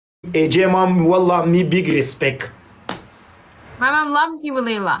AJ mom, wallah, me big respect. My mom loves you,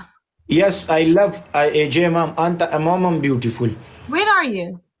 Waliullah. Yes, I love AJ mom. Anta mom beautiful. Where are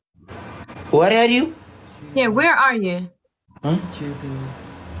you? Where are you? Yeah, where are you? Huh?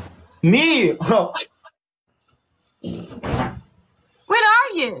 Me? Where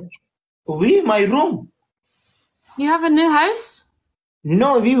are you? We, my room. You have a new house?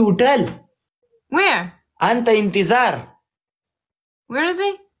 No, we hotel. Where? Anta intizar. Where is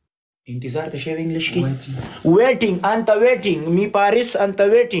he? Intizar to shave English ki? Waiting. Anta waiting. Me Paris, anta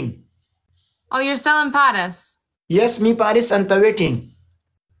waiting. Oh, you're still in Paris? Yes, me Paris, anta waiting.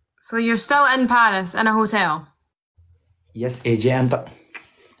 So you're still in Paris in a hotel? Yes, AJ anta.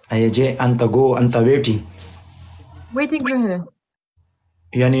 AJ anta go, anta waiting. Waiting for who?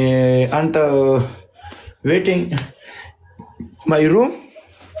 Yani anta waiting. My room?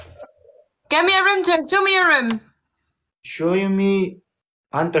 Get me a room tour. Show me your room. Show me.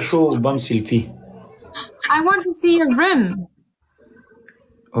 Anta show bamsil fi. I want to see your room.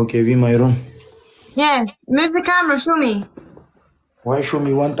 Okay, we my room. Yeah, move the camera. Show me. Why show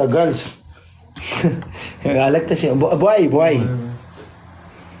me want a girls? I like the shit. Boy.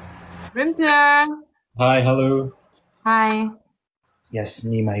 Room tour. Hi, hello. Hi. Yes,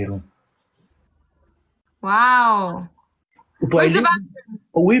 me my room. Wow. Where's the bathroom?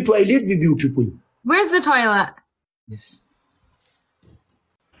 We toilet be beautiful. Where's the toilet? Yes.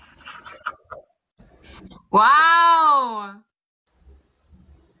 Wow.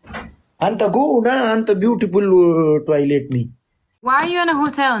 Anta go na, anta beautiful toilet me. Why are you in a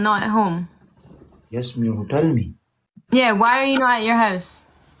hotel and not at home? Yes, me hotel me. Yeah, why are you not at your house?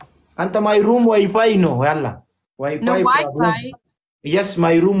 Anta my room Wi-Fi no, yalla. Wi-Fi No problem. Wi-Fi? Yes,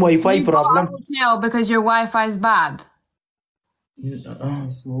 my room Wi-Fi You problem. got a hotel because your Wi-Fi is bad.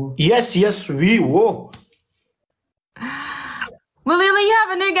 Yes, we wo. Waliullah, you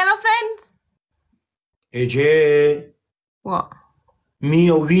have a new girlfriend? AJ, What?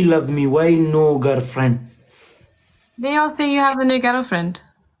 me or we love me. Why no girlfriend? They all say you have a new girlfriend.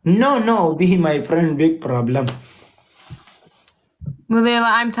 No, be my friend. Big problem.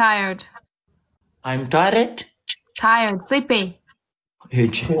 Waliullah, I'm tired. I'm tired. Tired, sleepy.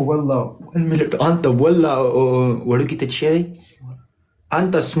 AJ, wallah. 1 minute. Anta wallah. What do you get shay?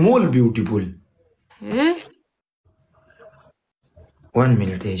 Anta small beautiful. Eh? 1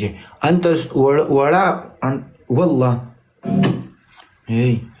 minute, AJ. Anta wala. Wallah.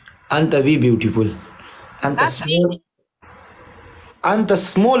 Hey, anta we beautiful. Anta That's small. me. Anta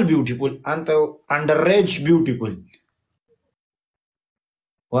small beautiful. Anta underage beautiful.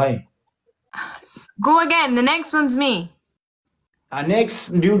 Why? Go again, the next one's me. Next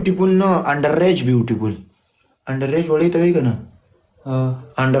beautiful no, underage beautiful. Underage what is it na?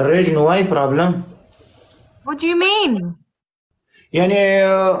 Underage no why problem? What do you mean? Yani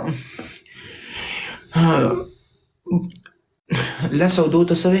less of do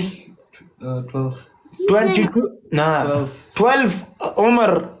to say 12. 22 nah 12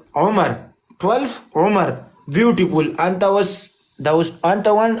 Omar 12 Omar beautiful anta was that was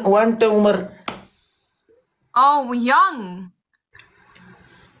anta one to Umar. Oh, young.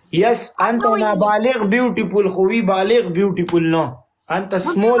 Yes, anta na baligh beautiful, khuwi baligh beautiful no. Anta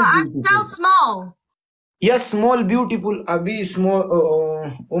small I'm beautiful. still small. Yes, small beautiful. Abi small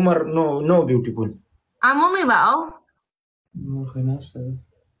Umar no beautiful. I'm only little.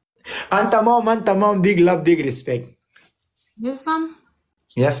 Anta mom, big love, big respect. Yes, mom?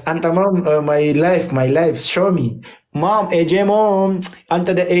 Yes, anta mom, my life. Show me, mom, AJ mom.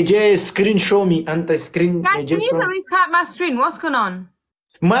 Anta the AJ screen show me. Anta screen. Guys, AJ can you at least tap my screen? What's going on?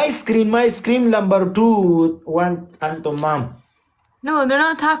 My screen number 2 one anta mom. No, they're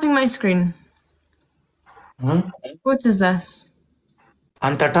not tapping my screen. Huh? What is this?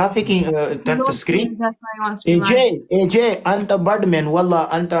 Anta trafficking anta screen. That's why he wants to be live. AJ anta badman wallah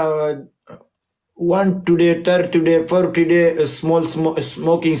anta 1 today, 3 today, 4 today, small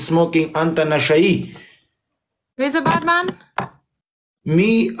smoking anta nashai. Who's a bad man?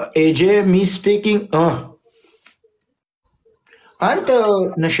 Me AJ me speaking anta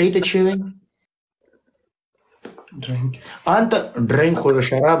nashai تشيوين Drink. anta drink خو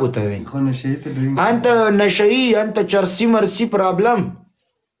شراب وتوين خلنا شيء drink. anta nashai anta چرسي مرسي problem.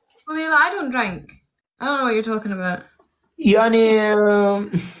 Waliullah, I don't drink. I don't know what you're talking about. يعني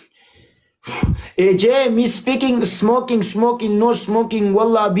AJ me speaking smoking no smoking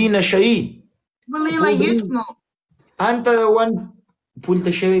والله بي نشai. Waliullah, you smoke. anta one pull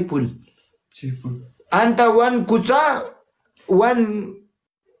تشيوي pull. anta one كوتا one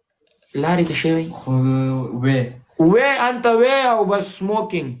لاري تشيوي. Where anta where أو بس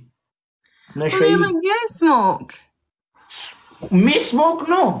smoking. نشai. Waliullah, you smoke. Me smoke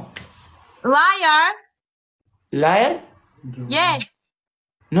no. Liar. Liar? Yes.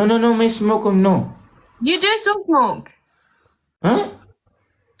 No, me smoke no. You do smoke. Huh?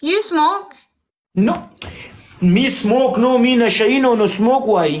 You smoke. No. Me smoke no, me nashaino no smoke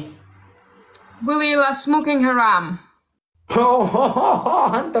why? Waliullah, smoking haram.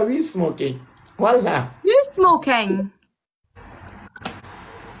 Anta we smoking. Wallah. You smoking.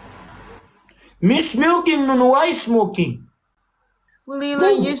 Me smoking no, why smoking?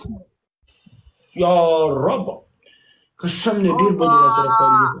 Waliullah, you smoke. Ya Rab. Kasam ne dir badi nasar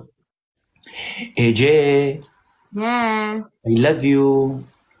kariye. AJ, Yeah. I love you.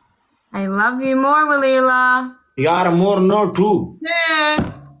 I love you more, Waliullah. Yar more no too. Yeah.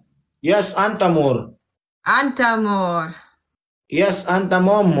 Yes, anta more. Anta more. Yes, anta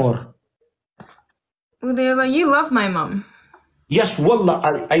mom more. Waliullah, you love my mom. Yes, wallah,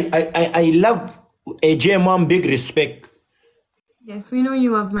 I love AJ mom, big respect. Yes, we know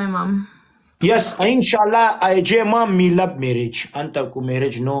you love my mom. Yes, inshallah, AJ mom me love marriage. Anta ku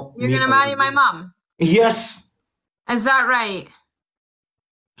marriage no. You're gonna marry my mom? Yes. Is that right?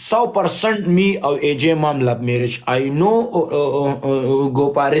 100% me or AJ mom love marriage. I know go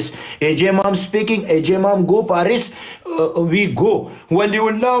Paris. AJ mom speaking. AJ mom go Paris. We go.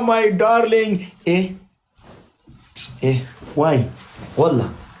 Waliullah, my darling. Why? Wallah.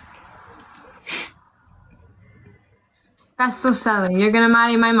 That's so silly. You're gonna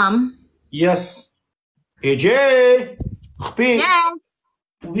marry my mom? Yes. AJ. Yes.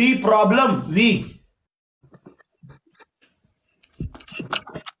 We problem.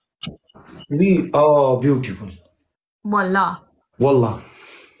 We are beautiful. Wallah. Wallah.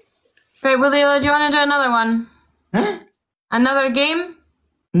 Right, Waliullah, do you want to do another one? Huh? Another game?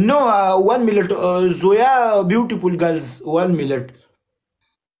 No, 1 minute. Zoya, beautiful girls. 1 minute.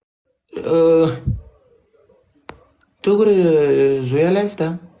 Zoya life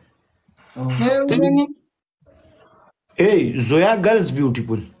tha? Hey, Zoya girls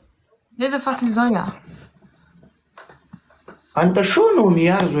beautiful. Who the fuck is Zoya? Anta show no me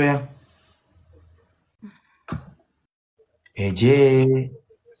yaar Zoya. AJ.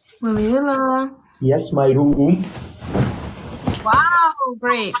 Waliullah. Yes, my room. Wow,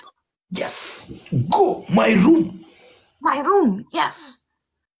 great. Yes. Go, my room. My room, yes.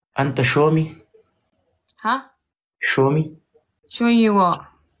 Anta show me. Huh? Show me. Show you what?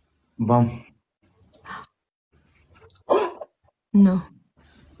 Bum. No.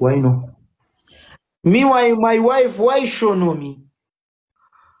 Why no? Me, why my wife, why show no me?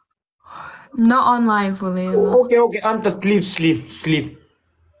 Not on live, Waliullah. Okay. Anta sleep.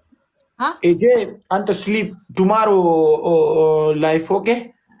 Huh? AJ, Anta sleep. Tomorrow life,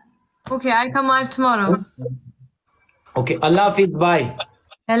 okay? Okay, I come live tomorrow. Okay, Allah Hafiz, bye.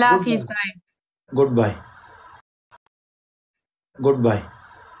 Allah Hafiz, bye. Goodbye.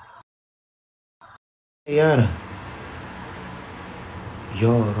 Yaar.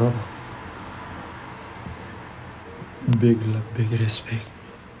 Ya Rab. Big love, big respect.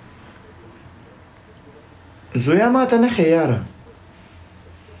 Zoya mata na khayara.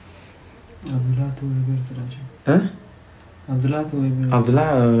 Abdullah to bir sıracı. Huh? Abdullah to bir.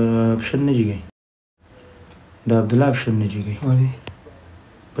 Abdullah bşan ne jige? Da Abdullah bşan ne jige? Wali.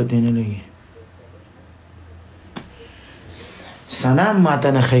 Pata ne lagi. Sana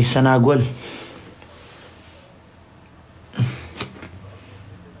mata na khay sana gol.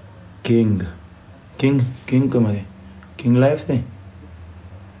 King kamare. King life the.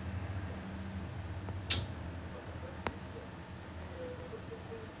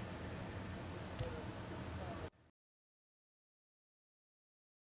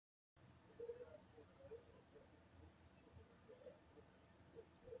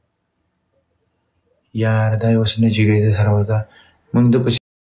 यार दाई उसने जिगाई दे सारा होता मंग तो पसी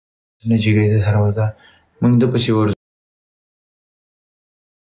उसने जिगाई दे सारा होता मंग तो पसी और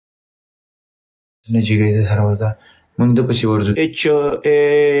उसने जिगाई दे सारा होता मंग तो पसी और एच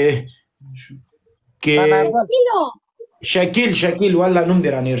ए के شكيل والله نم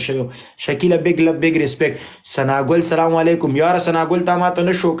دراني رشيو شكيل big respect سناقول سلام عليكم يا سناقول تا ما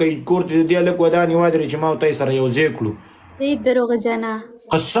تنشو كي كورت دي لك وداني وادري جماعه تيسر يو زيكلو دې دروغ جنا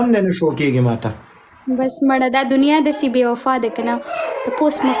قسم نه نشو کېږي ماته بس مړه دا دنیا د سی بے وفا ده کنه ته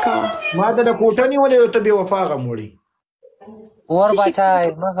پوس مکوا ما ته د کوټه نیولې ته بې وفا غموړي ور بچای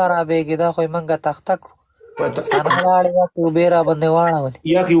ما خرابېږي دا خو منګه تخته کړو سنغاړي یا کو بیره باندې واړول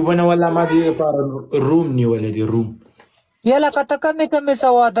یا کی وبنه والله ما دې لپاره روم نیولې دی روم یا لکه ته کمې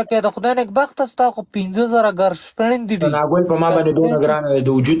سواده کې د خدای نک بخت ستا خو 15000 ګر شپړین دي ناګول په ما باندې دونه ګرانه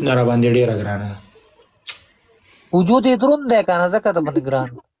د وجود نه را باندې ډیره ګرانه وجود یې دروند دی کنه ځکه ته باندې ګران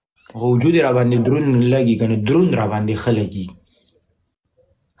وجود را باندې درون لګي کنه درون را باندې خلګي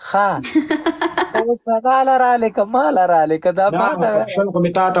ها اوس هغه لراله که ما لراله که دا ما ته شل خو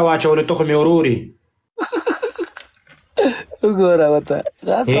مې تا ته واچولې ته خو مې ورورې وګوره ورته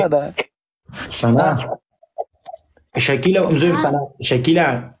غصه ده سنا شکیله هم زویم سنا شکیله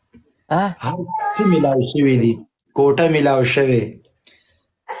هر څه میلاو شوي دي کوټه میلاو شوې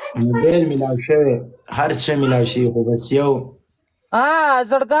موبایل میلاو شوی هر څه میلاو شوي خو بس یو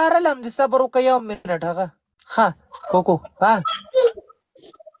زړګاره لم دې صبر وکړه 1 منټ هغه ها کوکو ها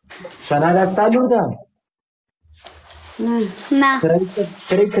سنا دا ستا لور ده نه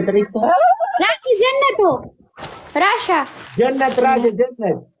تریسته راشه جنتو راشه جنت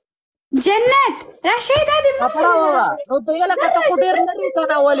راشه جنت راشه دا دې خبره وره نو ته یې لکه ته خو ډېر لرې که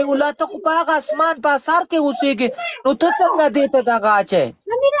نه ولي الله ته خو په هغه اسمان په اثار کې اوسېږې نو ته څنګه دې ته دغه اچې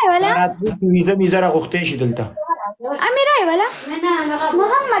امیرای والا راتلونکي ویزه میزه راغوښتی شي دلته امیرای والا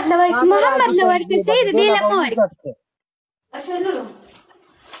محمد لورکه سید دې له مه ورکړي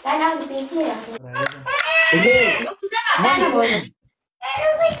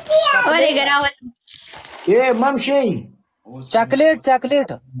ورېږه راول مم شي چاکلیټ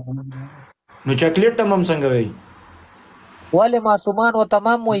نو چاکلیټ ته مم څنګه وایي ولې ماشومان ورته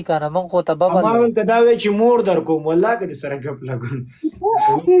مم وایي که نه موږ خو ته ببل ما ویل که دا وایي چې مور در کوم والله که دې سره ګپ لګوم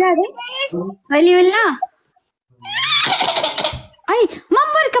ولی الله ای مم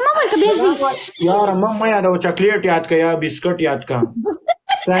ورکه بیا ځي یاره مم مه یادوه چاکلیټ یاد که یا بسکټ یاد که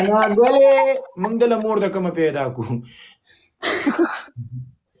سنا ولې موږ دله مور د کومه پیدا کړو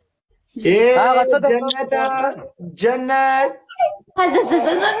جنت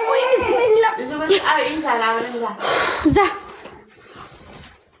زه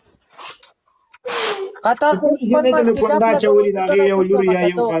قطع چولی د هغې یو لور یا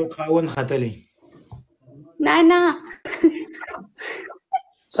یو خاوند ختلی نه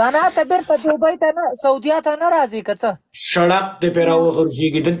سنا ته بیرته جوبۍ ته نه سعودیا ته نه راځي که څه شړق دې پرې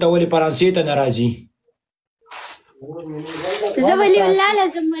راوغورځېږي دلته ولې فرانسې ته نه راځي زه ولی الله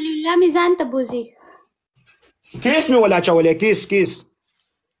لازم ولی الله مې ځان ته بوځي کیس مې ولا اچولی کیس کیس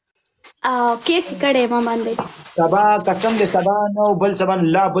کړی ما باندې سبا قسم دې سبا نه بل سبا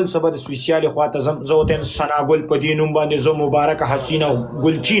لا بل سبا د سویسیالې خوا ته ځم زه ورته یم ثناګل په دې نوم باندې زه مبارکه حسینه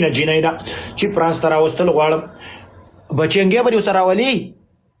ګلچینه جینۍ ده چې فرانس ته راوستل غواړم بچینګې به دې ورسره راولي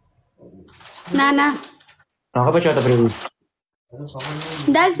نه هغه به چاته پرېږدو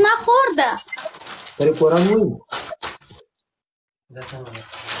دا زما خور ده ترې کوران وایي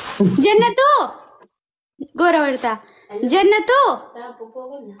جنتو ګوره ورته جنتو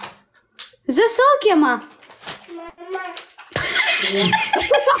زه څوک یم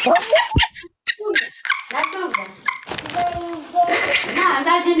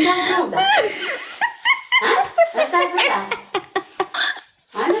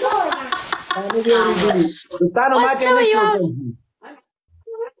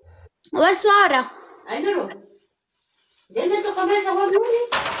اوس واوره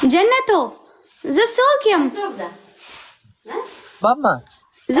جنتو زه څوک یم ماما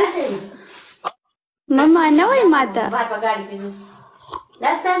ماما نه وایي ماته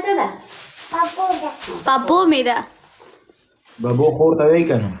پاپو مې ده بابو خور ته وایي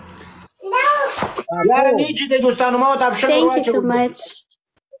که نه یاره نیچې دی دوستانو ما ورته ابشر Thank you so much.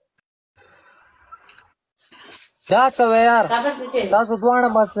 دا څه وی یار تاسو دواړه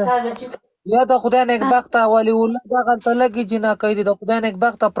بس یا د خدای نیکبخته ولي الله دغلته لږې جنکۍ دي د خدای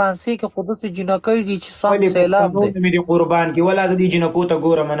نیکبخته فرانسې کې خو داسې جنکۍ دي چې سم سیلاب دی مې دې قربان کې ولا زه دې جنکو ته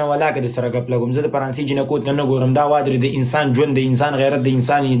ګورم نه ولا که د سره ګپ لګوم زه د فرانسې جنکو ته نه ګورم دا وادرې د انسان ژوند د انسان غیرت د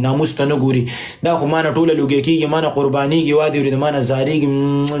انسان ناموس ته نه ګوري دا خو ما نه ټوله لوګې کېږي ما نه قربانېږي وادرې د ما نه زارېږي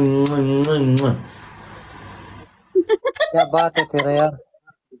کیا بات ہے تیرا یار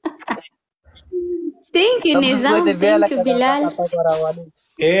Thank you نظام thank you بلال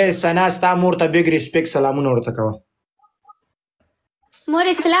اے سنا ستا مور ته بیگ ریسپیکټ سلامونه ورته کوه مور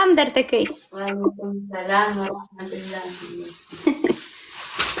اسلام درته کوي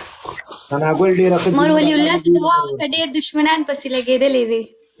سنا ګل ډېره ښه مور ولي الله ته دعا وکړه ډېر دشمنان پسې لګېدلې دي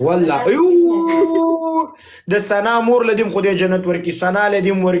والله د سنا مور له دې خدای جنت ورکړي سنا له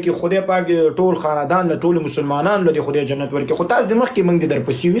دې ورکړي خدای پاک ټول خاندان له ټولو مسلمانانو له دې خدای جنت ورکړي خو تاسو د مخکې موږ د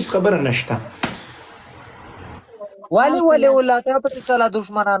درپسې هېڅ خبره نشته ولې الله ته پسې چلا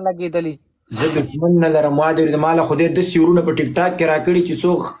دشمنان لګېدلي زه دښمن نه لرم وادرې د ما له خدای داسې ورونه په ټیک ټاک کې راکړي چې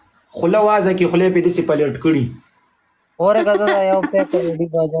څوک خوله وازه کې خولې پې داسې پلټ کړي اورېږه زه یو پیک ریډي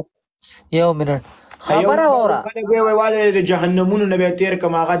باجت یو منټ خبره واوره خلک وایي وایي د جهنمونو نه بیا تېر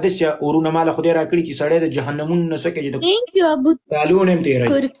کړم هغه داسې ورونه ما له خدای راکړي چې سړی د جهنمونو نه څه کوي Thank you ابو تعلون هم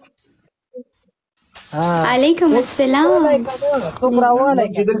تېروي علیکم السلام. څومره والی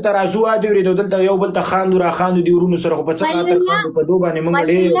چې دلته راځو عادي ورېدو دلته یو بل ته خاندو را خاندو دي ورونو سره خو په څه خاطر خاندو په دو باندې موږ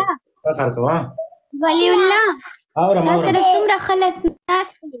ډېر فخر کوو. ولی الله اورم تا سره څومره خلک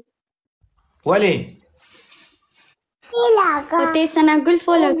ناست دي؟ ولې په دې سنا ګل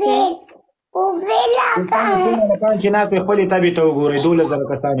فولو کړئ. څومره چې ناست وي خپلې تبې ته وګورئ 12,000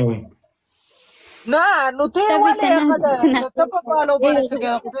 کسانې وي. نه نو ته ولې هغه ده نو ته په پالو باندې څه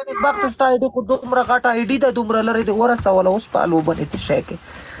کوې خدای دې بخت ستا آیډي خو دومره غټه آیډي ده دومره لرې دې ورسوله اوس پالو باندې څه شی کوې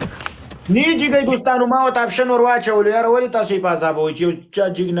نه جګی دوستانو ما ورته اپشن ور واچولو یاره ولې تاسو یې په عذابوئ چې یو چا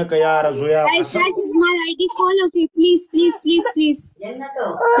جګ نه که یاره زویا زما آیډي فولو کړئ پلیز پلیز پلیز پلیز.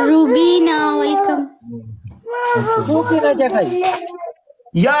 روبینا ویلکم. څوک یې نه جګی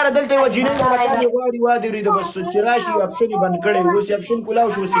یاره دلته یوه جینۍ ملکانې غواړي وادې ورېده بس چې راشي اپشن یې بند کړی اوس یې اپشن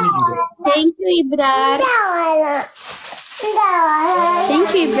کلاو شو اوس یې نه جګی. Thank you Ibrar. Thank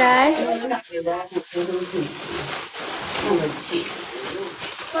you Ibrar.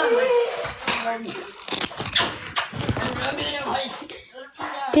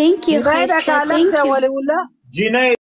 Thank you. Thank you.